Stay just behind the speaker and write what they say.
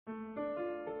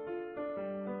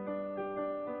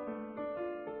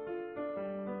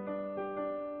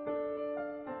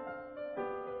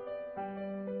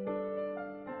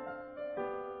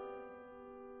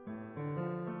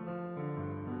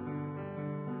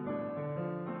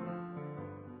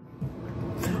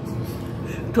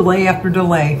Delay after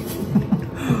delay.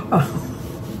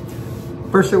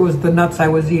 First it was the nuts I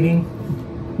was eating,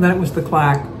 then it was the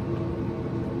clock.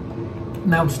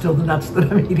 Now it's still the nuts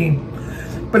that I'm eating.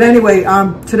 But anyway,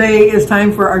 today is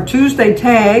time for our Tuesday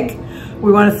tag.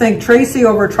 We want to thank Tracy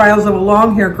over at Trials of a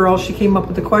Long-Haired Girl. She came up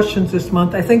with the questions this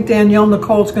month. I think Danielle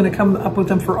Nicole's going to come up with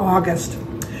them for August.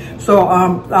 So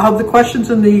I'll have the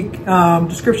questions in the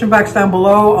description box down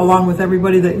below, along with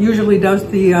everybody that usually does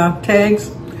the tags.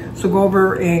 So go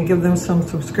over and give them some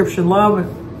subscription love,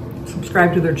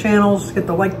 subscribe to their channels, hit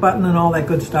the like button and all that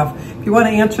good stuff. If you want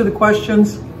to answer the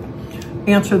questions,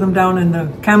 answer them down in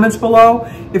the comments below.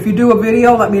 If you do a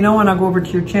video, let me know and I'll go over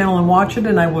to your channel and watch it,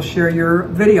 and I will share your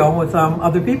video with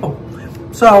other people.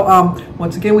 So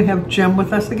once again, we have Jim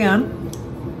with us again.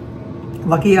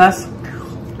 Lucky us.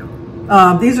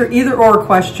 These are either or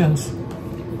questions.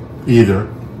 Either.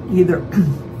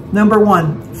 Number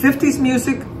one, 50s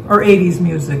music or 80s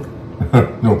music?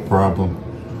 No problem.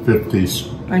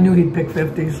 50s. I knew he'd pick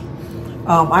 50s.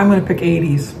 I'm going to pick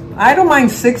 80s. I don't mind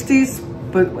 60s,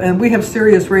 and we have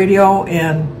Sirius Radio,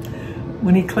 and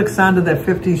when he clicks onto that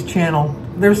 50s channel,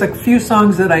 there's a few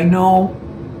songs that I know,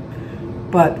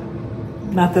 but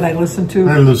not that I listen to.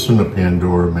 I listen to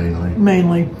Pandora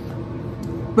mainly.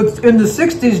 But in the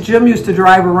 60s, Jim used to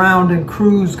drive around and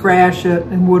cruise, Gratiot,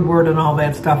 and Woodward and all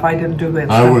that stuff. I didn't do that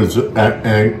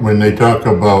stuff. When they talk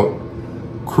about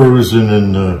cruising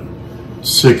in the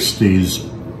 60s,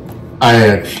 I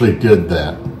actually did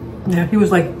that. Yeah, he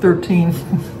was like 13.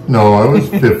 No, I was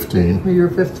 15. You were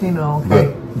 15, oh, okay.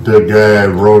 But the guy I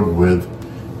rode with,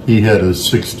 he had a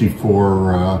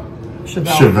 64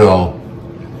 Chevelle.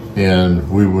 And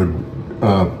we would,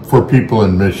 for people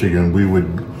in Michigan, we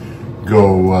would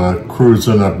go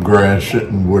cruising up Gratiot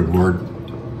and Woodward.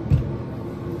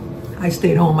 I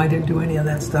stayed home. I didn't do any of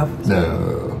that stuff.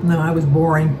 No. No, I was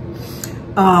boring.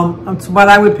 But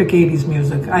I would pick 80s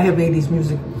music. I have 80s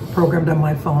music programmed on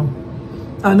my phone.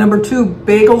 Number two,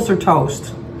 bagels or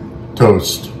toast?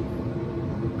 Toast.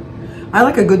 I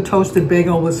like a good toasted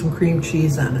bagel with some cream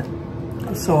cheese on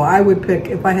it. So I would pick,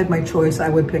 if I had my choice, I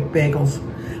would pick bagels.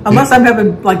 Unless I'm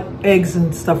having like eggs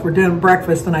and stuff for dinner,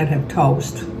 breakfast, then I'd have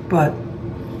toast. But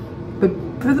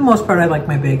for the most part, I like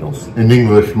my bagels. An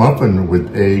English muffin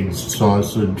with eggs,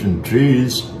 sausage, and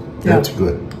cheese. That's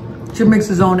good. Jim makes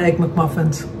his own egg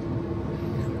McMuffins.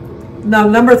 Now,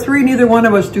 number three, neither one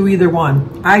of us do either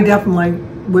one. I definitely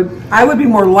would be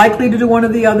more likely to do one or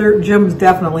the other. Jim's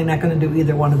definitely not going to do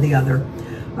either one or the other.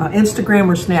 Instagram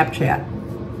or Snapchat.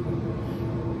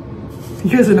 He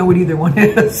doesn't know what either one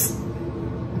is.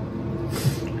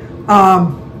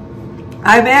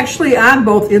 I'm actually on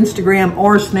both Instagram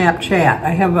or Snapchat.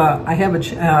 I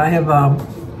have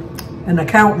an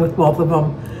account with both of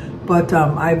them, but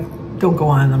I don't go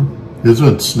on them.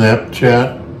 Isn't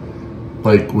Snapchat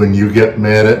like when you get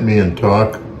mad at me and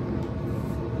talk?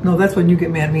 No, that's when you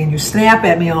get mad at me and you snap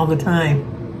at me all the time,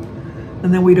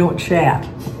 and then we don't chat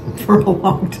for a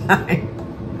long time.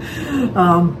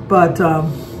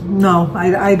 No,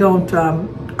 I don't.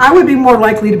 I would be more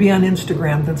likely to be on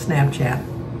Instagram than Snapchat.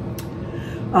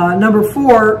 Number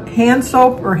four, hand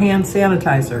soap or hand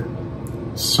sanitizer?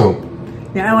 Soap.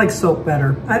 Yeah, I like soap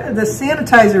better. The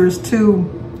sanitizer is too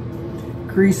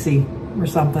greasy or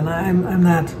something. I'm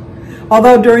not.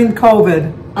 Although during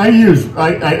COVID, I use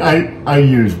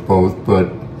both, but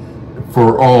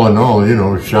for all in all, you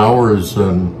know, showers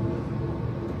and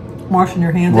washing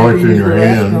your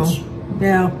hands.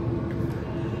 Yeah.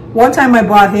 One time I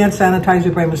bought hand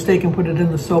sanitizer by mistake and put it in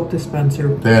the soap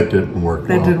dispenser. That didn't work well.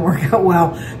 That didn't work out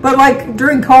well. But like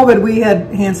during COVID, we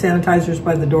had hand sanitizers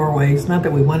by the doorways. Not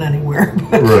that we went anywhere,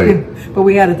 but, right. But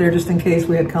we had it there just in case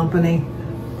we had company.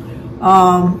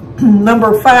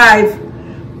 Number five,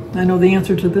 I know the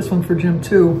answer to this one for Jim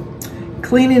too.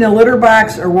 Cleaning a litter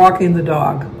box or walking the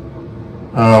dog?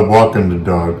 Walking the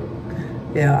dog.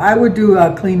 Yeah, I would do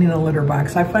cleaning a litter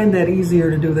box. I find that easier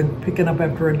to do than picking up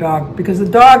after a dog, because the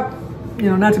dog, you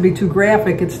know, not to be too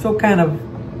graphic, it's still kind of,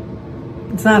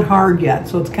 it's not hard yet,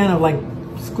 so it's kind of like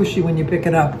squishy when you pick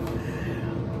it up.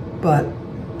 But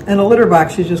in a litter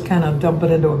box, you just kind of dump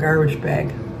it into a garbage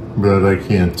bag. But I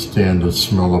can't stand the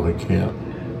smell of a cat.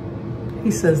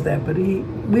 He says that, but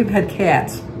we've had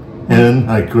cats.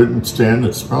 And I couldn't stand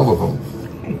the smell of them.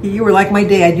 You were like my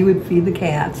dad, you would feed the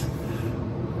cats.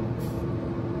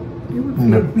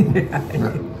 No.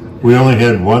 We only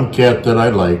had one cat that I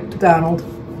liked. Donald.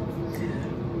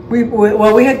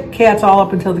 We had cats all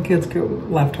up until the kids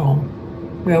left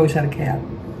home. We always had a cat.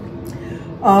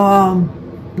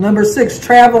 Number six,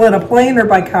 travel in a plane or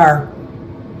by car?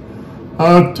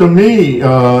 To me,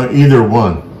 either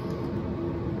one.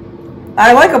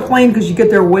 I like a plane because you get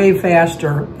there way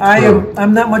faster.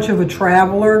 I'm not much of a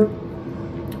traveler,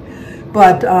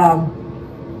 but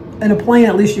in a plane,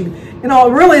 at least you know,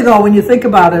 really though, when you think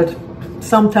about it,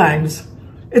 sometimes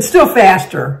it's still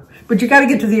faster, but you got to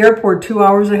get to the airport 2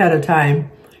 hours ahead of time.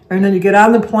 And then you get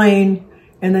on the plane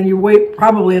and then you wait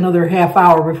probably another half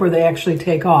hour before they actually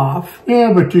take off.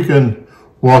 Yeah, but you can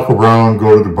walk around,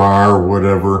 go to the bar or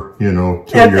whatever, you know.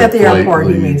 At the airport,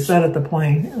 he means, not at the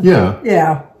plane. Yeah.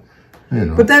 Yeah. You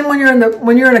know. But then when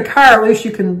you're in a car, at least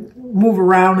you can move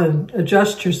around and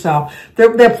adjust yourself.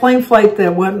 That plane flight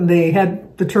that went and they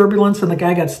had the turbulence and the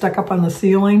guy got stuck up on the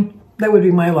ceiling, that would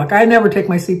be my luck. I never take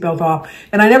my seatbelt off.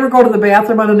 And I never go to the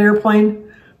bathroom on an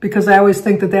airplane because I always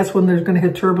think that that's when there's going to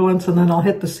hit turbulence and then I'll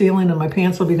hit the ceiling and my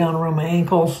pants will be down around my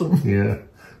ankles. And, yeah,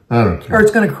 I don't care. Or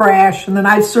it's going to crash and then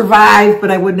I'd survive,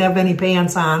 but I wouldn't have any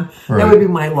pants on. Right. That would be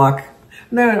my luck.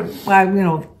 No, you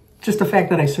know, just the fact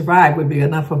that I survived would be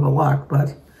enough of a luck.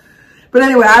 But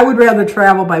anyway, I would rather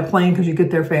travel by plane because you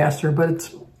get there faster, but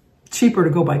it's cheaper to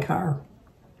go by car.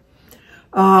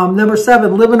 Number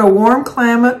 7, live in a warm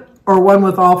climate or one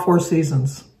with all 4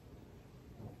 seasons?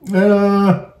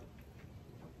 I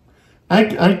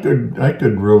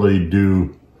could really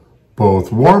do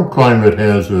both. Warm climate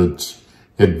has its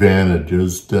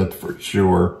advantages, that's for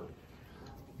sure.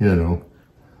 You know,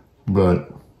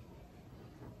 but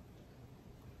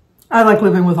I like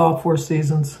living with all 4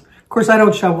 seasons. Of course, I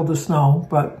don't shovel the snow,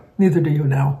 but neither do you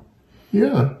now.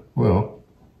 Yeah, well,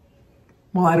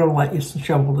 I don't let you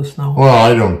shovel the snow. Well,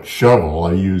 I don't shovel.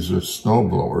 I use a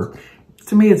snowblower.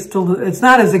 To me, it's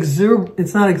not as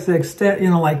you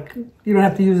know, like you don't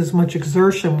have to use as much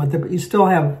exertion with it, but you still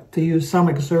have to use some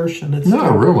exertion. It's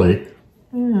not really.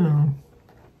 Yeah.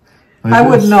 I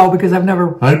wouldn't know because I've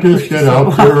never. I just get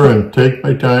out there and take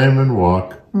my time and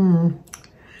walk.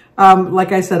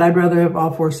 Like I said, I'd rather have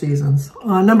all 4 seasons.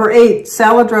 Number 8,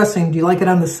 salad dressing. Do you like it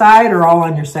on the side or all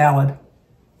on your salad?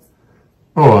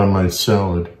 Oh, on my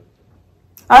salad.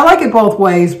 I like it both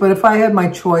ways, but if I had my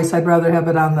choice, I'd rather have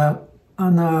it on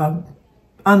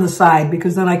the side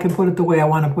because then I can put it the way I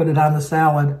want to put it on the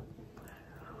salad.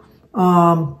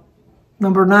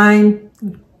 Number 9,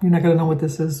 you're not going to know what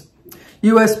this is.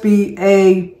 USB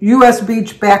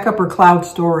backup or cloud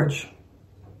storage.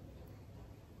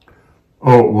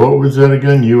 Oh, what was that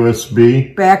again?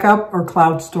 USB? Backup or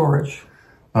cloud storage?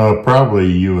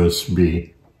 Probably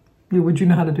USB. Would you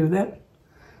know how to do that?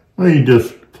 Well, you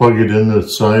just plug it in the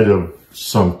side of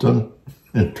something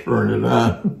and turn it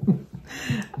on.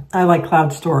 I like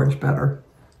cloud storage better.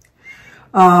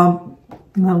 No,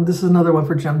 this is another one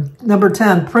for Jim. Number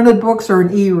 10, printed books or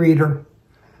an e-reader?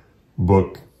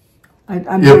 Book.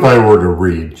 If I were to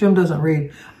read. Jim doesn't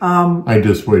read. I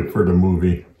just wait for the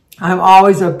movie. I'm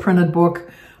always a printed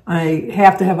book. I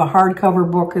have to have a hardcover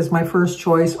book as my first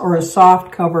choice or a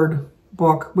soft covered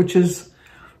book, which is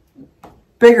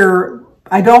bigger.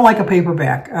 I don't like a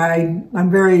paperback. I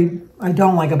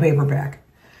don't like a paperback.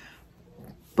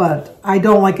 But I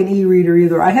don't like an e-reader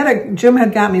either. Jim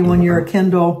had got me one year a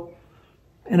Kindle.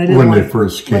 And I didn't when they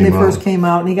first came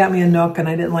out, and he got me a Nook, and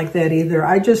I didn't like that either.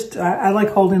 I like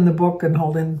holding the book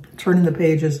and turning the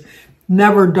pages.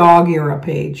 Never dog ear a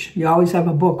page. You always have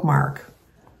a bookmark.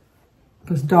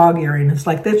 Because dog earing is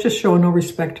like, that's just showing no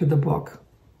respect to the book,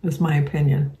 is my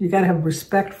opinion. You got to have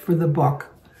respect for the book.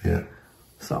 Yeah.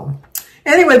 So,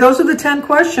 anyway, those are the 10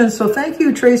 questions. So thank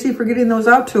you, Tracy, for getting those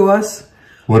out to us.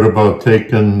 What about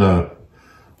taking the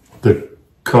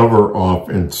cover off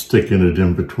and sticking it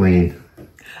in between?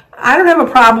 I don't have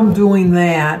a problem doing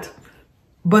that.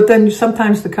 But then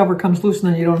sometimes the cover comes loose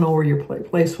and then you don't know where your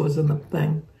place was in the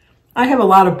thing. I have a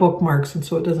lot of bookmarks, and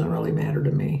so it doesn't really matter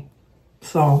to me.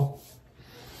 So,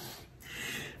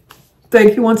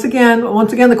 thank you once again.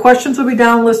 Once again, the questions will be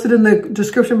listed in the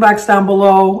description box down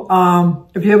below.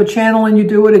 If you have a channel and you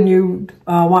do it and you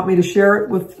want me to share it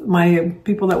with my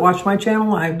people that watch my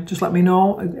channel, just let me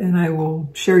know, and I will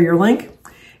share your link.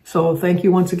 So, thank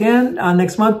you once again.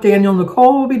 Next month, Daniel and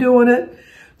Nicole will be doing it.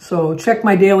 So, check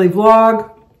my daily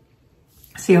vlog.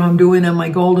 See how I'm doing on my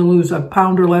goal to lose a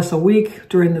pound or less a week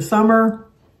during the summer.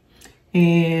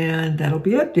 And that'll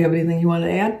be it. Do you have anything you want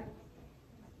to add?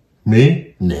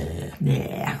 Me?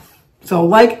 Nah. So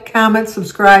like, comment,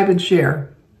 subscribe, and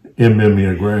share. And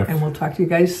mimeograph. And we'll talk to you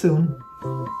guys soon.